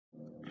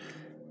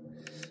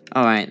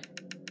Alright.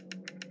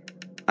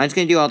 I'm just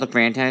gonna do all the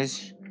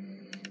franchise.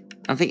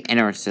 I don't think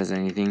anyone says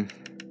anything.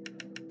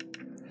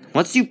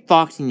 Let's do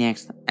Foxy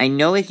next. I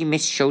know if you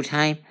miss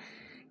Showtime,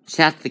 you just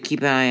have to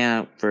keep an eye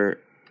out for...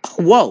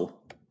 Whoa!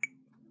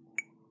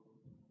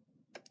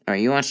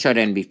 Alright, you want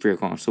Showtime to be free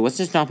call. So let's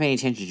just not pay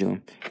attention to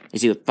him.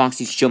 Let's see what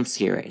Foxy's jump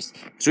scare is.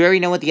 So we already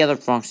know what the other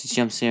Foxy's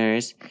jump scare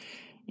is.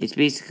 It's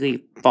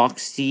basically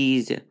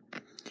Foxy's...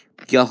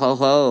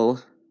 Yo-ho-ho.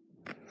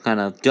 Kind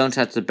of, don't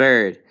touch the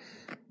bird.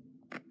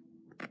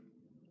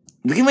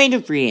 We can wait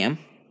until 3 AM.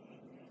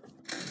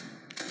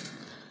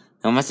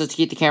 Now, am I supposed to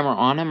keep the camera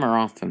on him or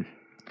off him?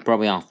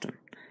 Probably off him.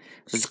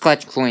 So let's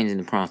collect coins in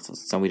the process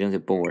so we don't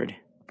get bored.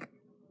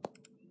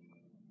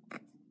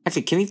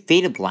 Actually, can we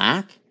fade to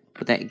black?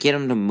 Would that get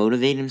him to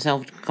motivate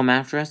himself to come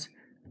after us?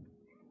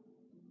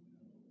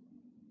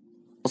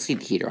 We'll see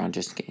the heater on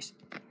just in case.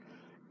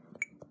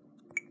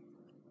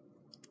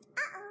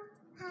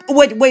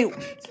 Wait,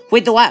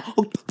 the light.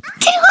 Oh,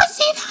 can you guys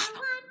see that?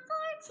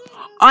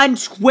 I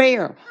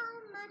swear.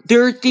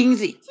 There are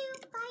things...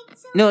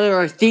 No, there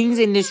are things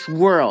in this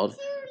world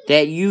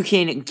that you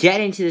can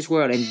get into this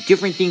world and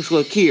different things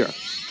look here.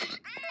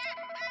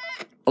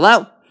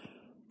 Hello?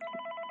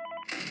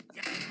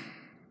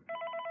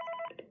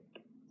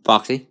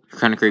 Foxy, you're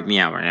trying to creep me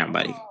out right now,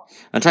 buddy.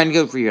 I'm trying to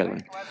go for your other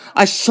one.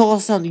 I saw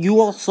something. You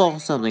all saw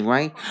something,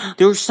 right?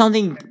 There was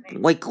something,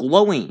 like,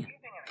 glowing.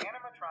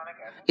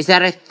 Is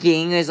that a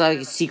thing? Is that like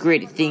a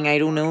secret thing I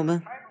don't know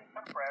about?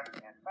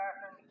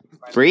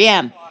 3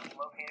 AM.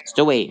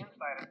 Still waiting.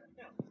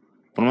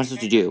 What am I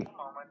supposed to do?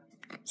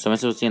 So am I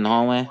supposed to be in the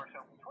hallway?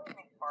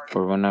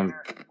 Or when I'm...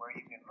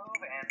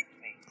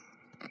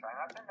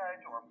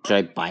 Should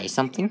I buy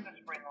something?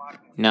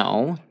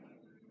 No.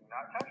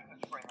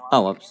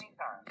 Oh, whoops.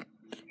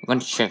 I'm going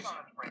to check.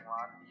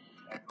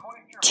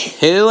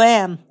 2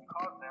 AM.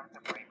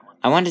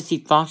 I wanted to see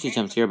Foxy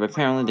jumps here, but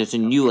apparently there's a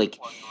new, like...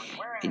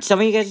 Some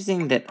of you guys are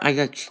saying that I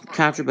got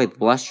captured by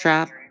Blush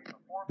Trap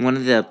in one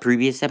of the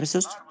previous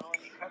episodes.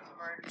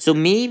 So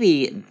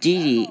maybe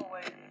Dee Dee...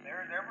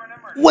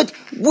 What?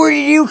 Where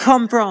did you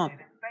come from?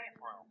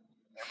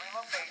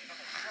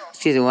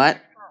 Excuse me, what?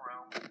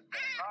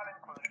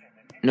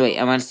 No, wait,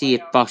 I want to see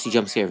if Foxy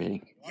jumps here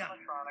everything.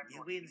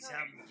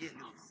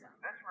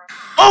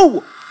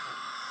 Oh!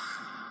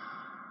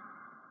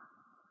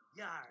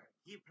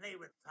 You play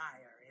with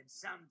fire, and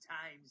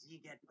sometimes you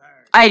get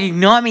burned. I did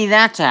not mean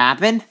that to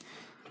happen.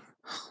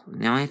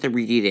 Now I have to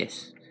redo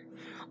this.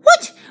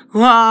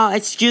 What?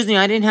 Excuse me,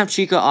 I didn't have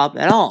Chica up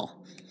at all.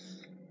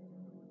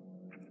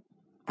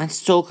 I'm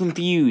so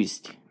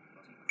confused.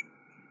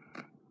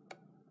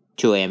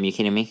 2 AM, you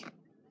kidding me?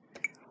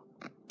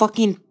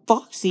 Fucking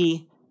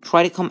Foxy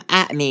tried to come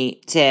at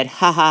me, said,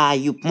 haha,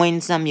 you win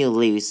some, you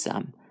lose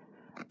some.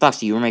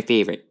 Foxy, you were my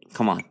favorite.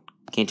 Come on.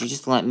 Can't you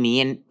just let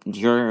me and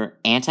your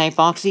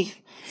anti-Foxy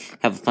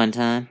have a fun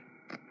time?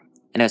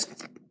 And us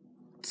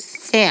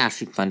say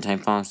actually fun time,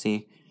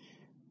 Foxy.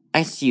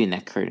 I see you in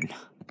that curtain.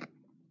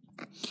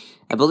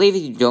 I believe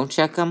if you don't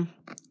check him,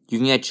 you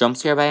can get jump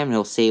scared by him and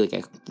he'll say like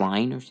a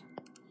line or something.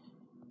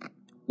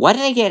 Why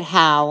did I get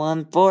how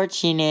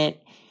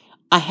unfortunate?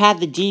 I had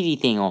the Dee Dee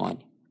thing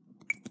on.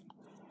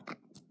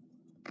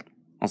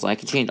 Also, I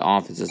can change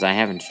offices. I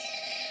haven't.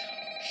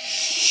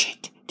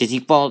 Shit. Does he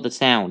follow the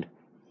sound?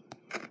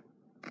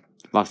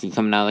 Foxy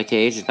coming out of the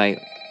cage. It's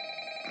like.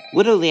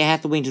 Literally, I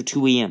have to wait until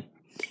 2 AM.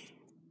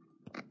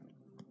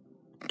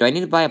 Do I need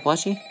to buy a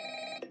plushie?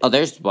 Oh,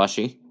 there's the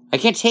plushie. I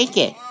can't take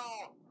it.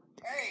 Well,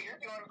 hey, you're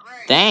doing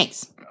great.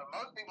 Thanks.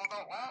 Most people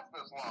don't last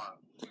this long.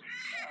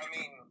 I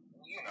mean,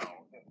 you know,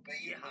 they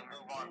usually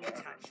move on to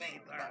other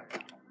things.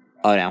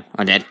 Oh no,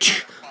 I'm dead.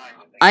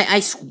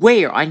 I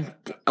swear,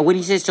 when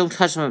he says don't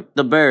touch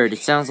the bird, it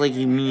sounds like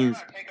he means...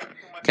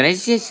 Can I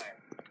just...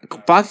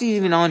 Foxy's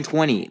even on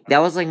 20. That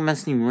was like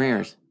messing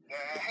rares. Hey,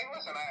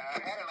 listen, I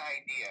had an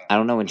idea. I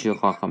don't know when 2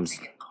 o'clock comes.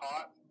 Get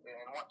caught and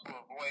want to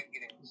avoid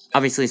getting stuck.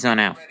 Obviously, it's not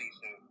now.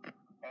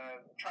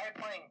 Try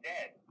playing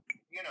dead.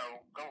 You know,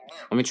 go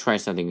limp. Let me try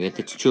something. If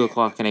it's 2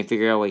 o'clock, can I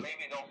figure out, like... Maybe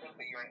they'll think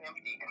that you're an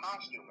empty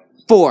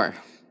costume. 4.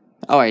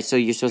 Alright, so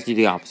you're supposed to do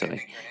the opposite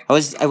way.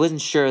 I wasn't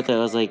sure that it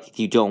was like, if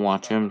you don't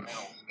watch him.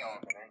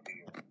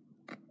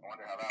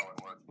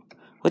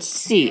 Let's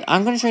see.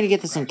 I'm gonna try to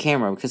get this on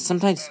camera, because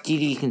sometimes Dee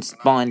Dee can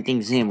spawn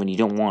things in when you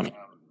don't want it.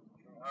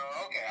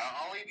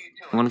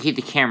 I'm gonna keep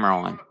the camera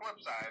on.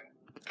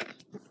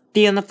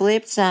 Be on the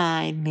flip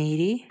side,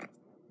 matey.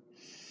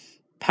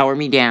 Power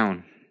me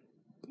down.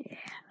 Yeah.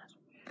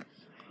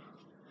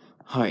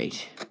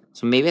 Alright.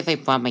 So maybe if I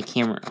flop my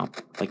camera up,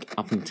 like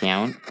up and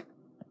down.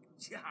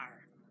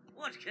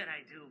 What can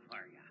I do for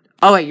you?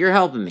 Oh wait, you're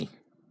helping me.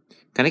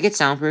 Can I get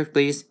soundproof,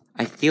 please?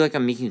 I feel like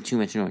I'm making too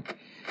much noise.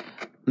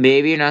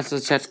 Maybe you're not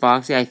supposed to touch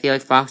Foxy. I feel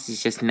like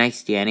Foxy's just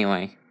nice to you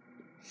anyway.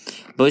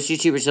 Most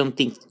YouTubers don't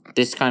think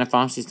this kind of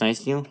Foxy's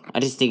nice to you. I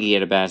just think you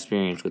get a bad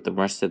experience with the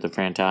rest of the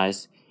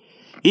franchise.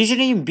 You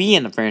shouldn't even be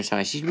in the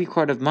franchise. You should be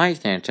part of my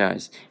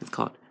franchise. It's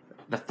called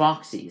the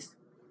Foxies.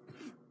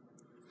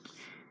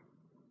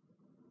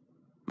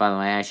 By the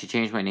way, I should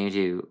change my name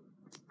to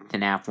the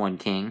NAF1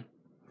 King.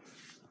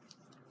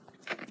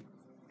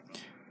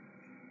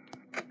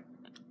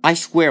 I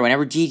swear,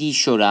 whenever DD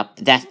showed up,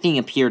 that thing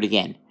appeared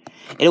again.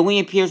 It only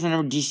appears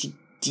whenever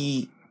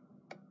DD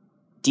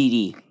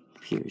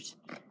appears.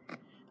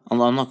 I'm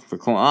looking for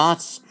coin. Oh,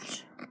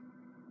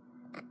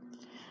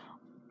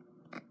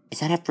 is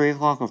that at 3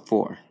 o'clock or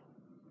 4?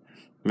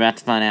 We're about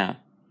to find out.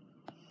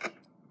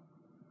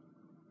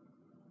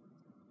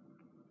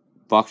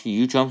 Foxy,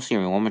 you jump scare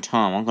me one more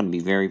time, I'm gonna be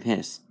very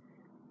pissed.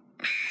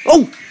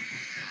 Oh!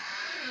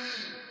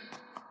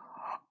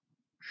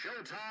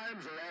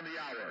 Showtimes are on the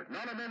hour.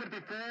 Not a moment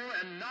before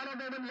and not a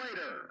moment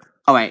later.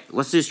 Alright,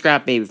 let's do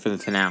Scrap Baby for the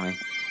finale.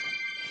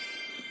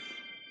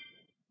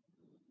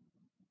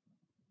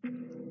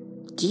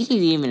 Dee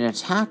didn't even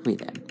attack me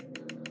then.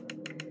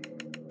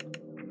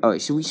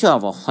 Alright, so we still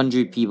have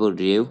 100 people to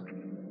do.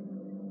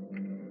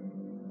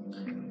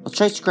 Let's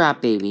try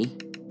Scrap Baby.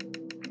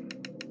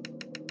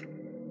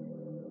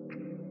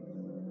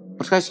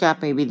 Let's try Scrap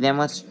Baby, then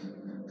let's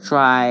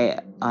try,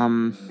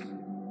 then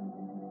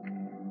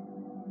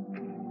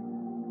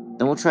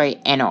we'll try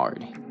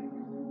Ennard.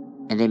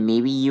 And then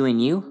maybe you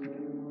and you?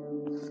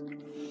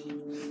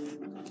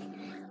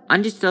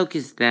 I'm just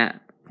focused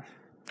that.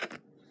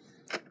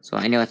 So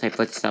I know if I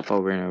flip stuff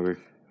over and over.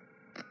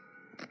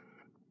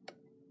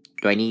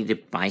 Do I need to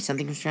buy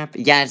something from Scrap?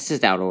 Yeah, it's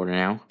just out of order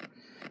now.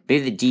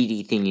 Maybe the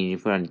DD thing you need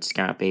to put on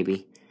Scrap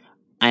Baby.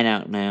 I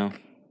don't know.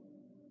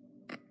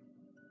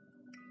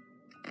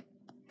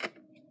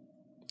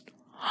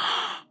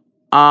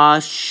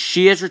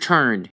 She has returned.